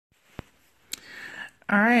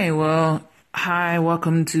All right, well, hi,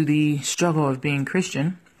 welcome to the struggle of being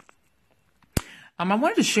Christian. I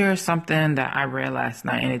wanted to share something that I read last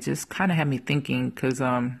night, and it just kind of had me thinking because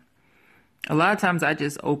a lot of times I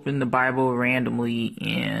just open the Bible randomly,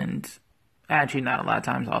 and actually not a lot of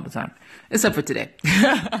times, all the time, except for today.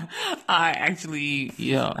 I actually,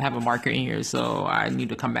 have a marker in here, so I need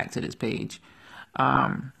to come back to this page.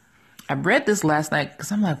 I read this last night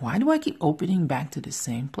because I'm like, why do I keep opening back to the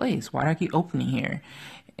same place? Why do I keep opening here?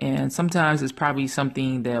 And sometimes it's probably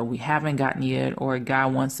something that we haven't gotten yet or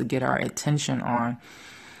God wants to get our attention on.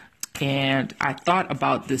 And I thought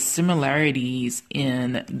about the similarities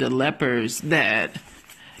in the lepers that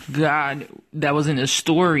was in the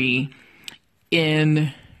story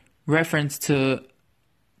in reference to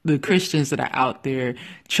the Christians that are out there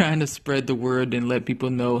trying to spread the word and let people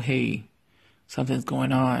know, hey, something's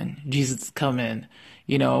going on. Jesus is coming.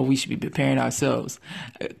 We should be preparing ourselves.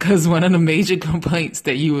 Because one of the major complaints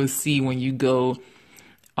that you will see when you go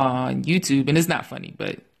on YouTube, and it's not funny,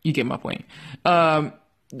 but you get my point. One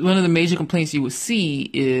of the major complaints you will see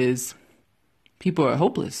is people are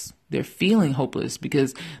hopeless. They're feeling hopeless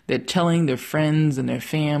because they're telling their friends and their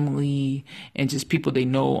family and just people they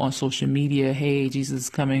know on social media, hey, Jesus is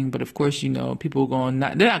coming. But of course, people they're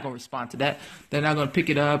not going to respond to that. They're not going to pick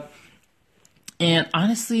it up. And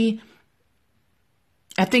honestly,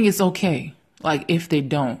 I think it's okay, if they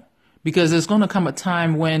don't, because there's going to come a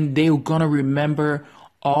time when they're going to remember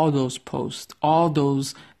all those posts, all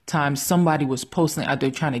those times somebody was posting out there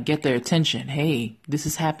trying to get their attention. Hey, this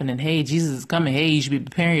is happening. Hey, Jesus is coming. Hey, you should be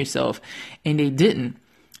preparing yourself. And they didn't.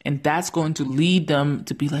 And that's going to lead them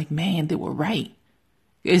to be like, man, they were right.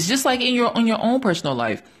 It's just like in your own personal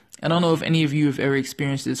life. I don't know if any of you have ever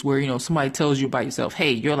experienced this where, somebody tells you about yourself,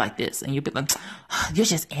 hey, you're like this. And you'll be like, you're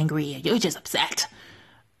just angry. You're just upset.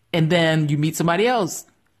 And then you meet somebody else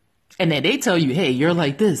and then they tell you, hey, you're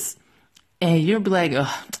like this. And you'll be like,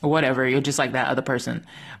 whatever. You're just like that other person.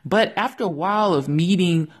 But after a while of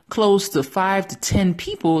meeting close to 5 to 10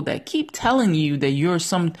 people that keep telling you that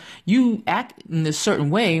you act in a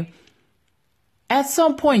certain way, at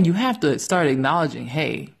some point you have to start acknowledging,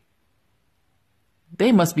 hey,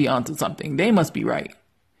 they must be onto something. They must be right.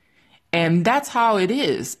 And that's how it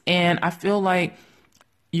is. And I feel like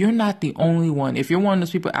you're not the only one. If you're one of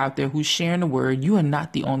those people out there who's sharing the word, you are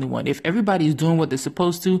not the only one. If everybody's doing what they're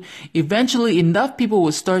supposed to, eventually enough people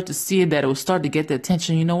will start to see it that it will start to get their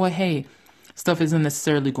attention. You know what? Hey, stuff isn't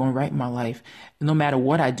necessarily going right in my life. No matter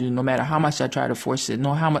what I do, no matter how much I try to force it,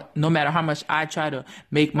 no matter how much I try to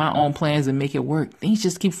make my own plans and make it work, things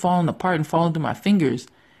just keep falling apart and falling through my fingers.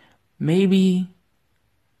 Maybe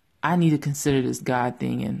I need to consider this God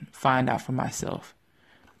thing and find out for myself.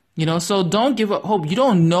 So don't give up hope. You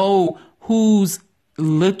don't know who's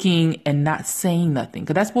looking and not saying nothing.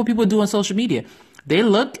 Because that's what people do on social media. They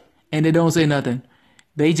look and they don't say nothing.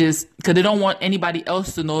 Because they don't want anybody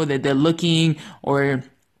else to know that they're looking, or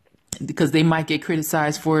because they might get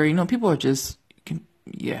criticized for it. People are just,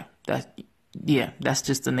 that's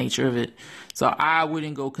just the nature of it. So I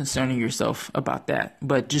wouldn't go concerning yourself about that.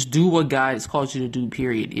 But just do what God has called you to do,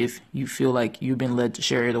 period, if you feel like you've been led to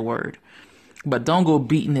share the word. But don't go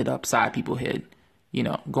beating it upside people's head,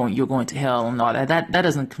 you're going to hell and all that. That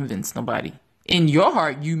doesn't convince nobody. In your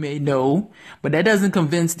heart, you may know, but that doesn't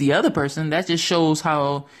convince the other person. That just shows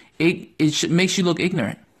how makes you look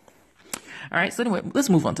ignorant. All right. So anyway,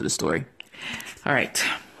 let's move on to the story. All right.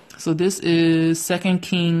 So this is 2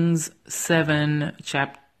 Kings 7,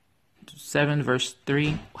 chapter 7, verse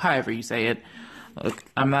 3, however you say it. Look,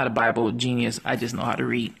 I'm not a Bible genius. I just know how to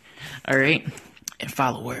read. All right. And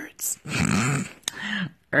follow words.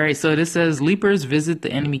 All right, so this says, lepers visit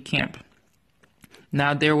the enemy camp.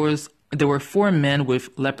 Now there were 4 men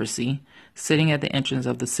with leprosy sitting at the entrance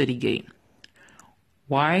of the city gate.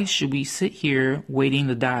 Why should we sit here waiting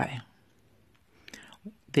to die?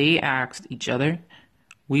 They asked each other.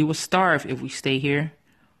 We will starve if we stay here,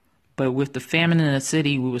 but with the famine in the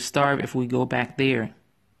city, we will starve if we go back there.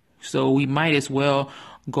 So we might as well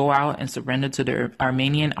go out and surrender to the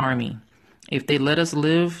Armenian army. If they let us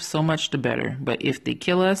live, so much the better. But if they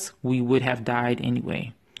kill us, we would have died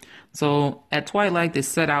anyway. So at twilight, they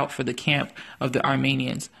set out for the camp of the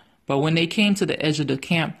Armenians. But when they came to the edge of the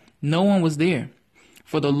camp, no one was there.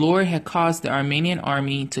 For the Lord had caused the Armenian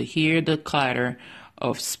army to hear the clatter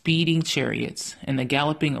of speeding chariots and the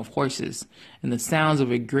galloping of horses and the sounds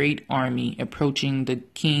of a great army approaching the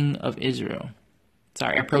king of Israel.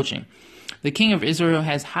 The king of Israel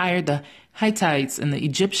has hired the Hittites and the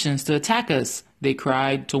Egyptians to attack us, they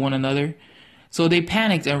cried to one another. So they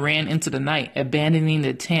panicked and ran into the night, abandoning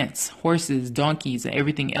their tents, horses, donkeys, and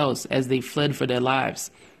everything else as they fled for their lives.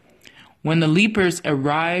 When the lepers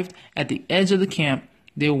arrived at the edge of the camp,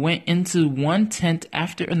 they went into one tent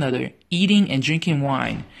after another, eating and drinking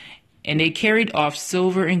wine. And they carried off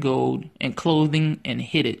silver and gold and clothing and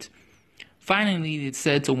hid it. Finally, they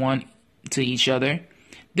said to each other,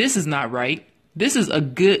 "This is not right. This is a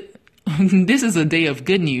day of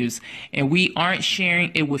good news, and we aren't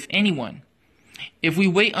sharing it with anyone. If we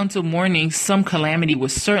wait until morning, some calamity will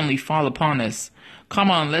certainly fall upon us.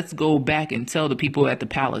 Come on, let's go back and tell the people at the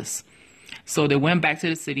palace." So they went back to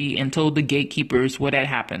the city and told the gatekeepers what had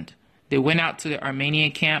happened. They went out to the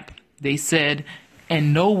Armenian camp, they said,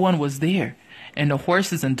 and no one was there. And the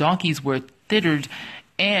horses and donkeys were tethered,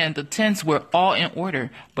 and the tents were all in order,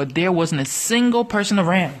 but there wasn't a single person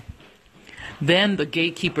around. Then the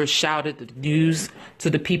gatekeepers shouted the news to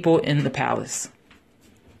the people in the palace.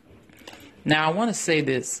 Now, I want to say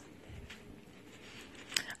this.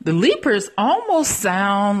 The lepers almost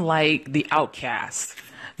sound like the outcasts.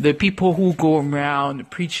 The people who go around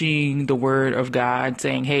preaching the word of God,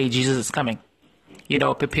 saying, "Hey, Jesus is coming.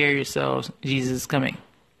 Prepare yourselves. Jesus is coming."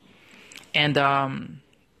 And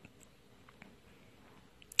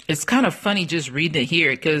it's kind of funny just reading it here,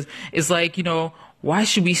 because it's like, why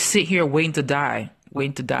should we sit here waiting to die,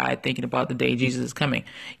 thinking about the day Jesus is coming?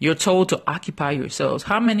 You're told to occupy yourselves.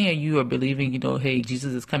 How many of you are believing, hey,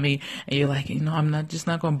 Jesus is coming, and you're like, I'm not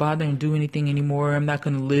going to bother and do anything anymore. I'm not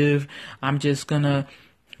going to live. I'm just going to,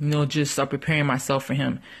 just start preparing myself for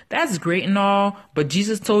him. That's great and all, but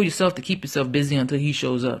Jesus told yourself to keep yourself busy until he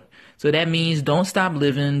shows up. So that means don't stop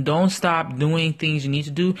living. Don't stop doing things you need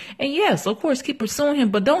to do. And yes, of course, keep pursuing him,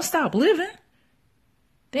 but don't stop living.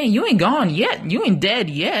 Dang, you ain't gone yet. You ain't dead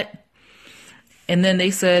yet. And then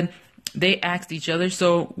they asked each other,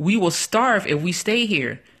 "So we will starve if we stay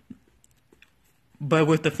here. But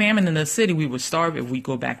with the famine in the city, we would starve if we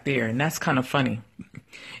go back there." And that's kind of funny.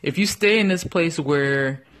 If you stay in this place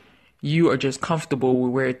where you are just comfortable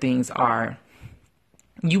with where things are,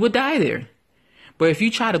 you would die there. But if you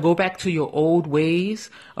try to go back to your old ways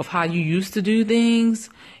of how you used to do things,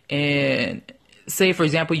 and say, for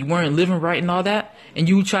example, you weren't living right and all that, and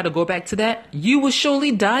you try to go back to that, you will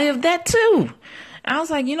surely die of that too. And I was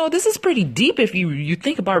like, this is pretty deep if you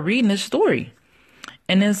think about reading this story.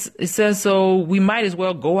 And it says, so we might as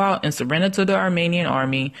well go out and surrender to the Armenian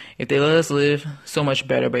army. If they let us live, so much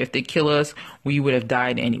better. But if they kill us, we would have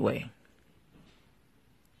died anyway.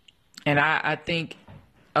 And I think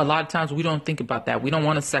a lot of times we don't think about that. We don't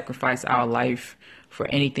want to sacrifice our life for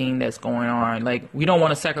anything that's going on. Like, we don't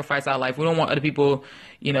want to sacrifice our life. We don't want other people,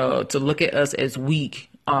 to look at us as weak.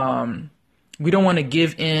 We don't want to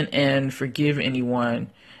give in and forgive anyone.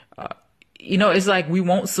 It's like we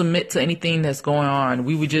won't submit to anything that's going on.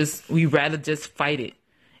 We'd rather just fight it.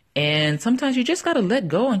 And sometimes you just got to let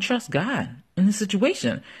go and trust God in the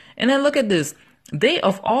situation. And then look at this. They,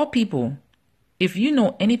 of all people, if you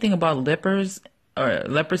know anything about lepers or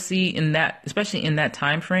leprosy in that, especially in that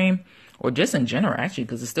time frame, or just in general, actually,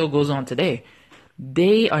 because it still goes on today,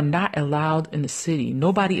 they are not allowed in the city.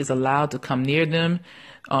 Nobody is allowed to come near them.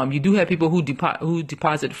 You do have people who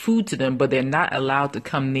deposit food to them, but they're not allowed to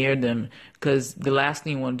come near them, because the last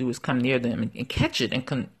thing you want to do is come near them and catch it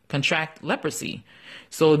and contract leprosy.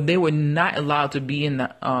 So they were not allowed to be in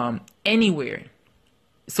the anywhere.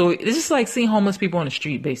 So it's just like seeing homeless people on the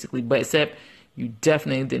street, basically, but except you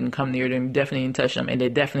definitely didn't come near them, definitely didn't touch them, and they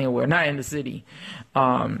definitely were not in the city.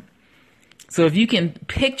 So if you can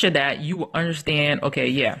picture that, you will understand, okay,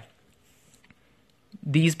 yeah,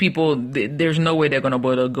 these people, there's no way they're going to be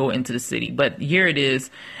able to go into the city. But here it is.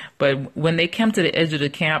 But when they came to the edge of the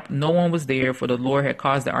camp, no one was there, for the Lord had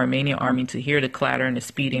caused the Armenian army to hear the clatter and the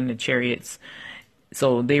speeding of the chariots.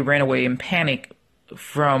 So they ran away in panic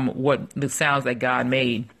from what the sounds that God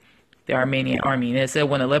made, the Armenian army. And it said,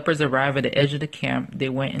 when the lepers arrived at the edge of the camp, they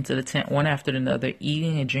went into the tent one after another,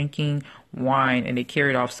 eating and drinking wine, and they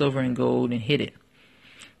carried off silver and gold and hid it.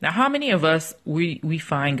 Now, how many of us, we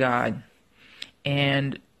find God,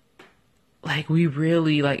 and like we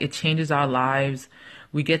really, like, it changes our lives.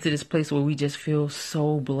 We get to this place where we just feel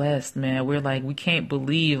so blessed, man. We're like, we can't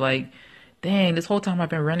believe, like, dang, this whole time I've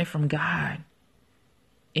been running from God.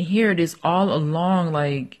 And here it is all along,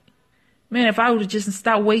 like, man, if I would have just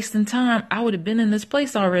stopped wasting time, I would have been in this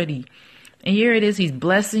place already. And here it is. He's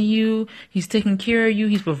blessing you. He's taking care of you.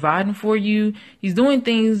 He's providing for you. He's doing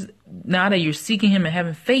things now that you're seeking him and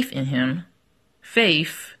having faith in him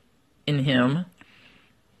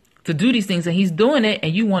to do these things. And he's doing it,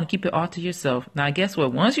 and you want to keep it all to yourself. Now, guess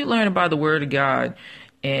what? Once you learn about the word of God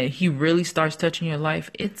and he really starts touching your life,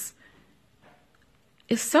 it's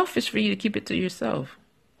selfish for you to keep it to yourself,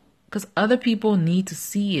 because other people need to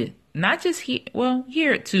see it. not just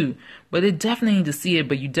hear it too, but they definitely need to see it.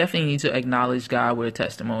 But you definitely need to acknowledge God with a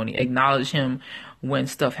testimony, acknowledge Him when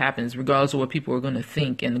stuff happens, regardless of what people are going to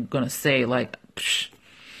think and going to say. Like, psh,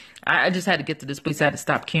 I just had to get to this place. I had to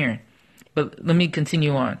stop caring. But let me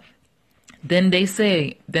continue on. Then it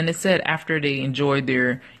said after they enjoyed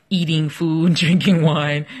their eating food, drinking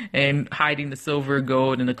wine, and hiding the silver,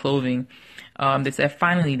 gold, and the clothing, they said,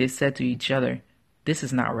 finally, they said to each other, this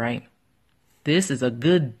is not right. This is a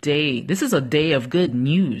good day. This is a day of good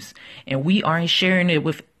news. And we aren't sharing it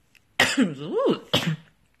with,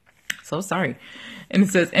 so sorry. And it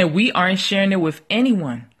says, and we aren't sharing it with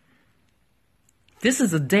anyone. This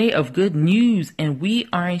is a day of good news and we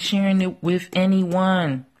aren't sharing it with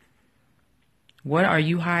anyone. What are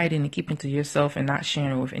you hiding and keeping to yourself and not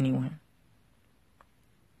sharing it with anyone?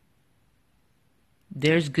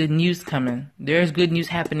 There's good news coming. There's good news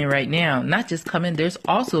happening right now. Not just coming, there's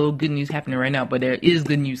also good news happening right now, but there is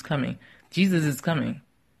good news coming. Jesus is coming.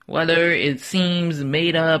 Whether it seems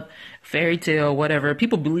made up, fairy tale, whatever.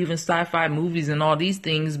 People believe in sci-fi movies and all these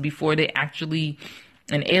things before they actually,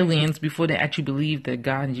 and aliens, before they actually believe that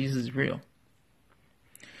God and Jesus is real.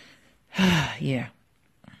 Yeah.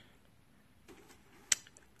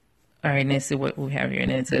 All right, let's see what we have here.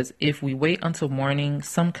 And it says, if we wait until morning,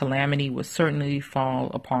 some calamity will certainly fall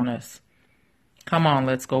upon us. Come on,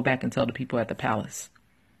 let's go back and tell the people at the palace.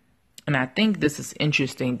 And I think this is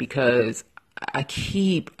interesting because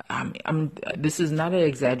this is not an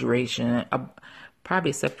exaggeration. Probably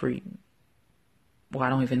except for, I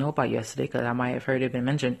don't even know about yesterday because I might have heard it been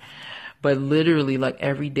mentioned. But literally, like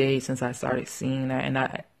every day since I started seeing that,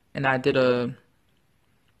 and I did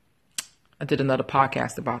another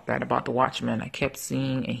podcast about that, about the Watchmen. I kept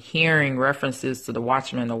seeing and hearing references to the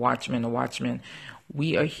Watchmen, the Watchmen, the Watchmen.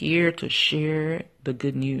 We are here to share the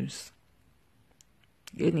good news.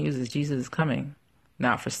 Good news is Jesus is coming.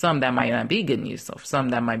 Now, for some, that might not be good news. So for some,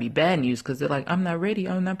 that might be bad news because they're like, I'm not ready.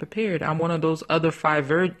 I'm not prepared. I'm one of those other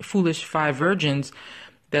foolish five virgins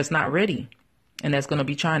that's not ready. And that's going to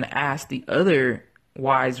be trying to ask the other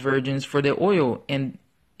wise virgins for their oil. And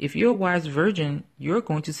if you're a wise virgin, you're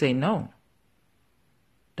going to say no.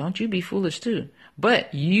 Don't you be foolish too.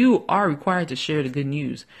 But you are required to share the good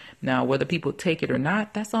news. Now, whether people take it or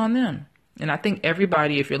not, that's on them. And I think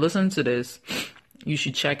everybody, if you're listening to this, you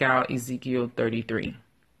should check out Ezekiel 33.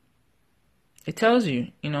 It tells you,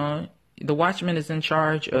 the watchman is in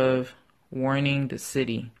charge of warning the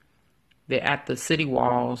city. They're at the city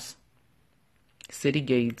walls, city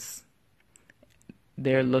gates.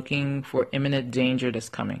 They're looking for imminent danger that's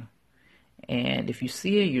coming. And if you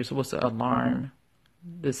see it, you're supposed to alarm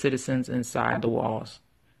the citizens inside the walls.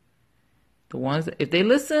 The ones, if they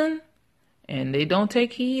listen and they don't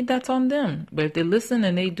take heed, that's on them. But if they listen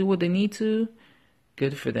and they do what they need to,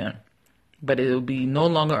 good for them. But it will be no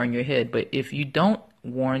longer on your head. But if you don't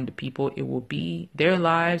warn the people, it will be their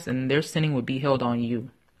lives and their sinning will be held on you.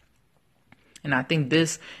 And I think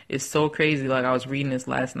this is so crazy. Like I was reading this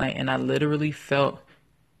last night and I literally felt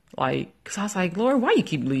like, because I was like, Lord, why you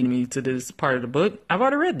keep leading me to this part of the book? I've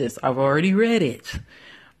already read this. I've already read it.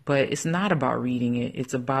 But it's not about reading it.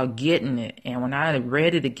 It's about getting it. And when I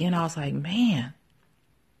read it again, I was like, man,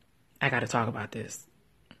 I got to talk about this.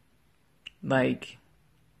 Like,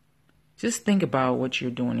 just think about what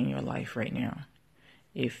you're doing in your life right now.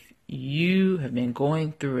 If you have been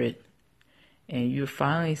going through it and you're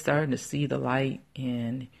finally starting to see the light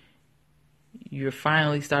and you're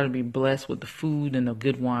finally starting to be blessed with the food and the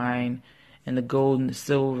good wine and the gold and the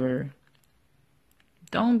silver,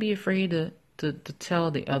 don't be afraid to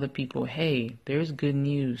tell the other people, hey, there's good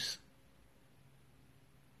news.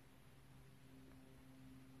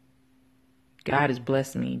 God has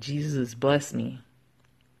blessed me. Jesus has blessed me.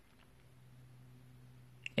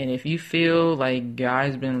 And if you feel like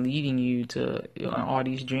God's been leading you to all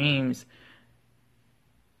these dreams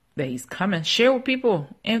that he's coming, share with people.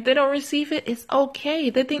 And if they don't receive it, it's okay.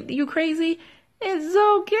 If they think you're crazy, it's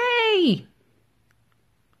okay.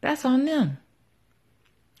 That's on them.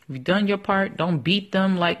 If you've done your part, don't beat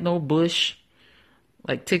them like no bush,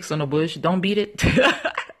 like ticks on a bush. Don't beat it.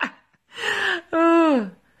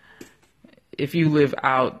 If you live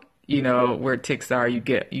out, where ticks are, you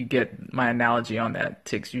get my analogy on that.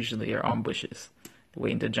 Ticks usually are on bushes,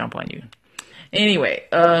 waiting to jump on you. Anyway,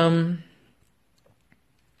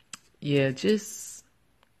 yeah, just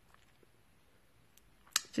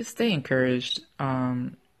stay encouraged.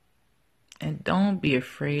 And don't be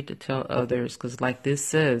afraid to tell others, because like this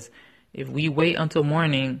says, if we wait until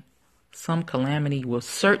morning, some calamity will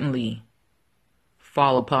certainly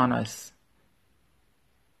fall upon us.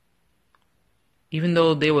 Even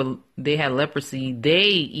though they had leprosy, they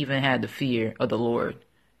even had the fear of the Lord.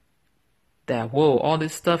 that, whoa, all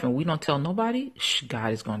this stuff and we don't tell nobody,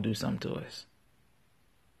 God is going to do something to us.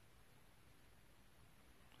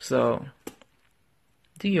 So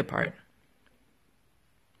do your part.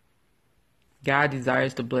 God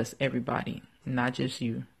desires to bless everybody, not just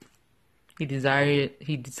you. He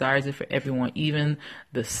desires it for everyone, even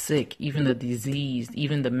the sick, even the diseased,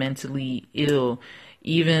 even the mentally ill,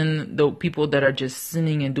 even the people that are just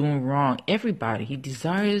sinning and doing wrong. Everybody. He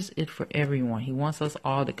desires it for everyone. He wants us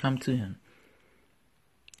all to come to him.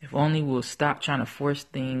 If only we'll stop trying to force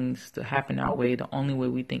things to happen our way, the only way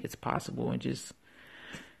we think it's possible, and just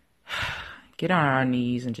get on our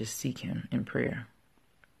knees and just seek him in prayer.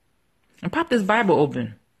 And pop this Bible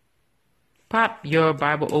open. Pop your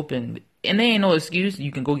Bible open. And there ain't no excuse.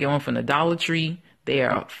 You can go get one from the Dollar Tree. They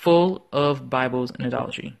are full of Bibles in the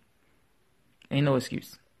Dollar Tree. Ain't no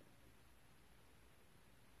excuse.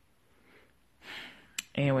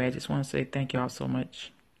 Anyway, I just want to say thank y'all so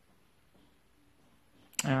much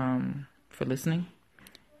for listening.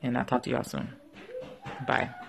 And I'll talk to y'all soon. Bye.